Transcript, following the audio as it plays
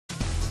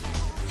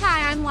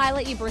I'm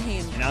Lila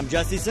Ibrahim. And I'm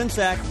Jesse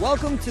Simsack.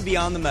 Welcome to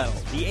Beyond the Medal,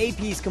 the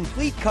AP's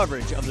complete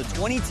coverage of the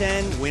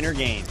 2010 Winter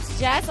Games.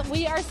 Jess,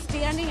 we are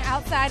standing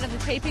outside of the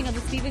taping of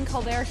the Stephen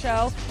Colbert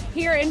Show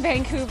here in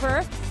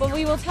Vancouver, but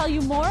we will tell you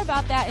more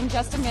about that in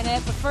just a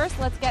minute. But first,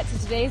 let's get to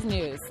today's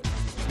news.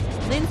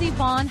 Lindsey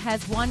Vonn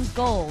has won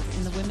gold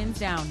in the women's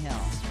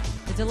downhill.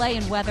 The delay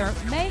in weather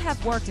may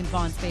have worked in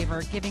Vonn's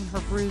favor, giving her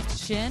bruised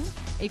shin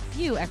a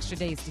few extra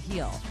days to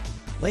heal.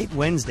 Late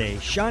Wednesday,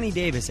 Shawnee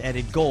Davis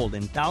added gold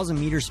in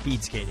 1,000-meter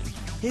speed skating.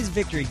 His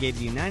victory gave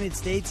the United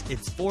States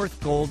its fourth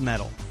gold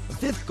medal. The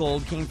fifth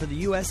gold came for the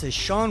U.S. as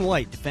Shaun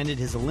White defended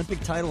his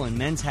Olympic title in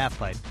men's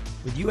halfpipe,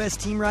 with U.S.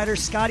 team rider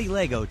Scotty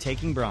Lego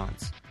taking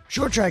bronze.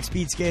 Short track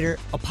speed skater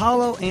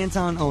Apollo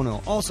Anton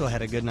Ono also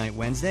had a good night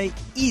Wednesday,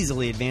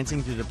 easily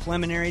advancing through the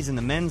preliminaries in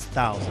the men's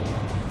 1,000.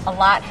 A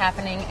lot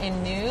happening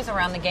in news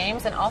around the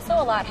games and also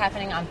a lot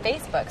happening on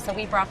Facebook. So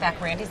we brought back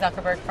Randy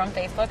Zuckerberg from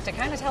Facebook to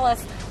kind of tell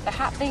us the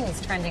hot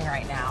things trending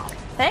right now.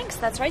 Thanks,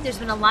 that's right. There's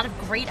been a lot of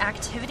great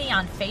activity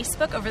on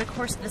Facebook over the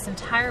course of this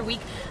entire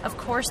week. Of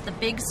course, the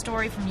big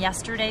story from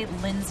yesterday,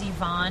 Lindsey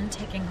Vonn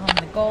taking home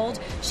the gold.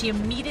 She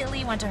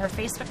immediately went to her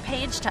Facebook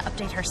page to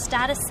update her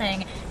status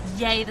saying,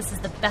 "Yay, this is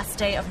the best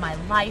day of my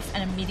life,"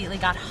 and immediately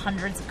got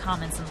hundreds of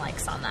comments and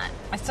likes on that.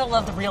 I still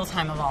love the real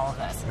time of all of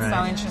this. It's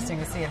so interesting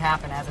to see it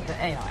happen as it's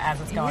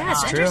going on. Yeah,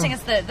 it's interesting.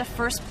 It's the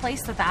first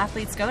place that the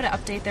athletes go to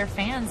update their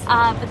fans.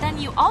 But then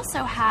you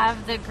also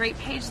have the great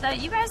page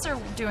that you guys are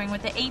doing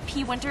with the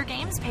AP Winter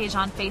Games page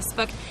on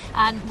Facebook,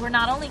 and where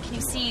not only can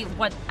you see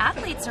what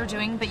athletes are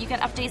doing, but you get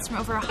updates from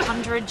over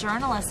 100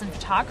 journalists and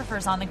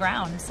photographers on the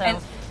ground. So.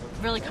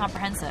 Really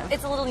comprehensive.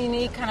 It's a little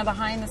unique, kind of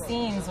behind the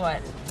scenes,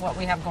 what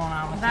we have going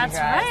on with you guys.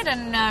 That's right,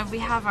 and we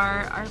have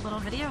our little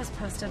videos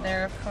posted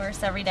there, of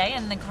course, every day,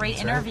 and the great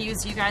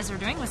interviews you guys are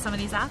doing with some of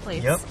these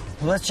athletes. Yep.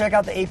 Well, let's check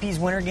out the AP's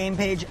Winter Game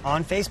page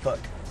on Facebook.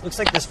 Looks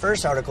like this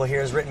first article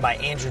here is written by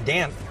Andrew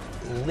Damp.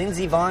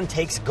 Lindsey Vonn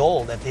takes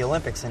gold at the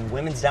Olympics in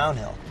women's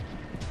downhill.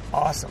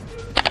 Awesome.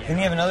 Then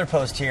you have another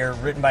post here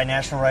written by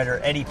national writer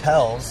Eddie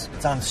Pels.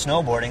 It's on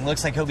snowboarding.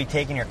 Looks like he'll be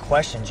taking your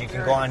questions. You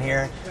can go on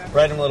here,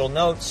 write him a little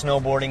note.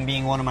 Snowboarding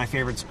being one of my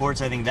favorite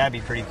sports, I think that'd be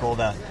pretty cool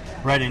to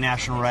write a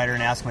national writer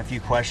and ask him a few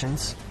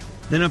questions.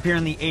 Then up here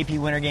on the AP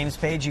Winter Games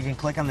page, you can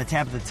click on the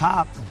tab at the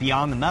top,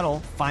 Beyond the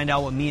Medal, find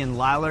out what me and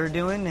Lila are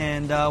doing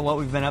and what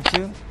we've been up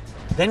to.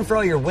 Then for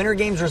all your Winter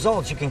Games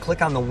results, you can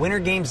click on the Winter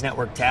Games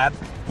Network tab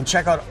and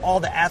check out all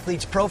the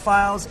athletes'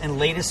 profiles and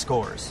latest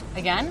scores.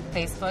 Again,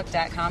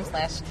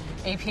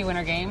 facebook.com/AP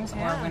Winter Games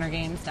or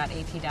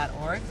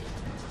wintergames.ap.org.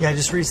 Yeah, I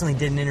just recently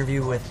did an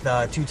interview with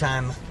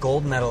two-time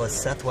gold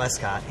medalist Seth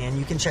Westcott, and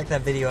you can check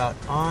that video out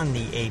on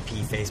the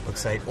AP Facebook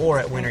site or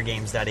at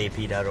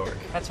wintergames.ap.org.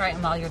 That's right,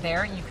 and while you're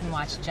there, you can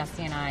watch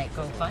Jesse and I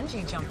go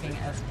bungee jumping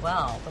as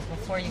well. But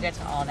before you get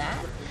to all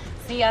that,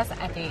 see us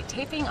at the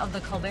taping of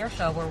the Colbert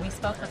Show, where we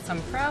spoke with some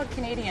proud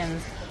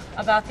Canadians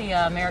about the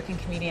American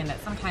comedian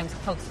that sometimes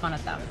pokes fun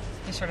at them.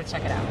 Be sure to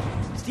check it out.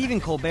 Stephen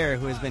Colbert,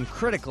 who has been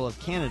critical of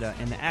Canada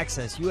and the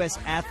access U.S.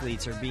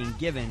 athletes are being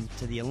given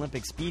to the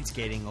Olympic speed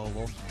skating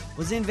oval,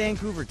 was in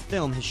Vancouver to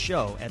film his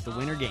show at the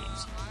Winter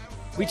Games.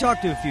 We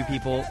talked to a few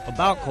people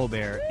about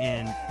Colbert,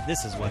 and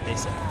this is what they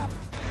said.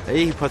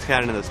 He puts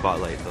Canada in the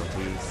spotlight, though.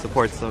 He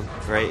supports them,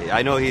 right?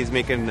 I know he's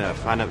making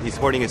fun of, he's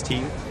supporting his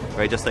team,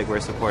 right? Just like we're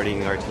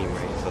supporting our team,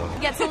 right? So He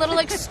gets a little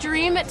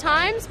extreme at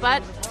times,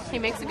 but he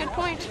makes a good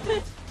point.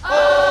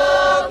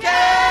 Oh,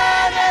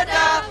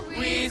 Canada,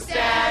 we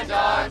stand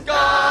on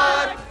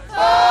guard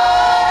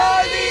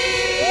for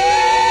thee.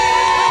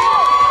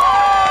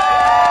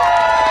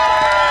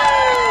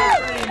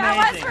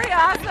 That was pretty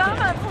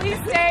awesome. Please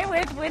stay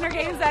with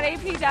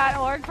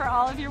wintergames.ap.org for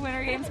all of your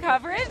Winter Games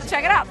coverage.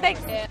 Check it out.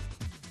 Thanks.